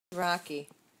Rocky.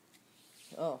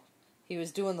 Oh, he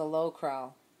was doing the low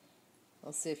crawl.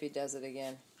 Let's see if he does it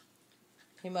again.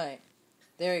 He might.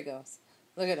 There he goes.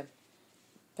 Look at him.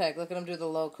 Peg, look at him do the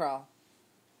low crawl.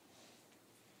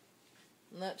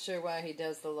 I'm not sure why he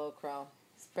does the low crawl.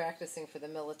 He's practicing for the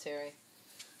military.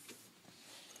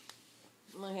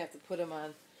 I might have to put him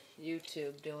on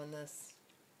YouTube doing this.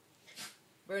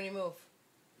 Bernie, move.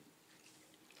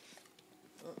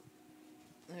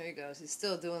 There he goes. He's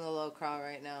still doing the low crawl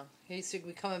right now. He should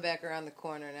be coming back around the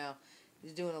corner now.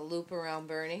 He's doing a loop around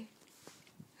Bernie.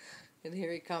 And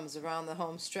here he comes around the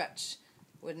home stretch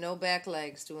with no back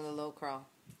legs doing the low crawl.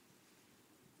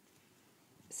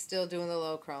 Still doing the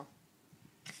low crawl.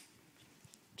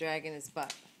 Dragging his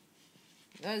butt.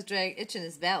 Now he's itching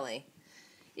his belly.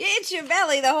 You itch your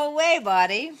belly the whole way,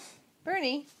 buddy.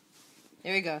 Bernie.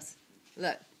 There he goes.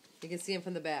 Look. You can see him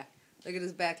from the back. Look at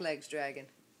his back legs dragging.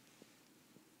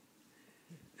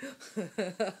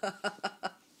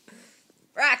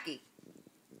 Rocky.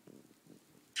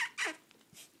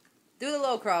 Do the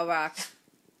low crawl, Rock.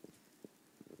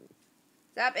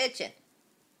 Stop itching.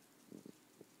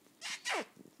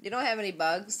 You don't have any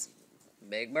bugs.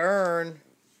 Big burn.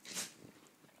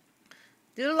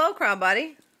 Do the low crawl,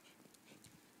 buddy.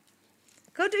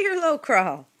 Go do your low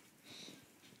crawl.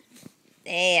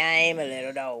 Hey, I'm a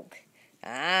little dog.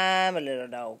 I'm a little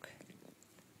dog.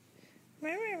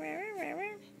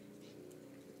 I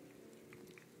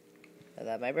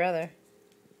love my brother.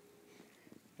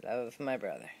 Love my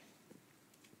brother.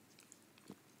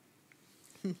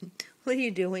 What are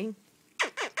you doing?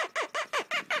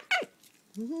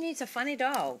 He's a funny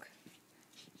dog.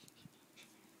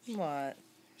 What?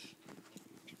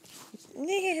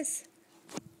 Yes.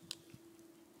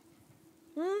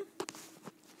 Hmm?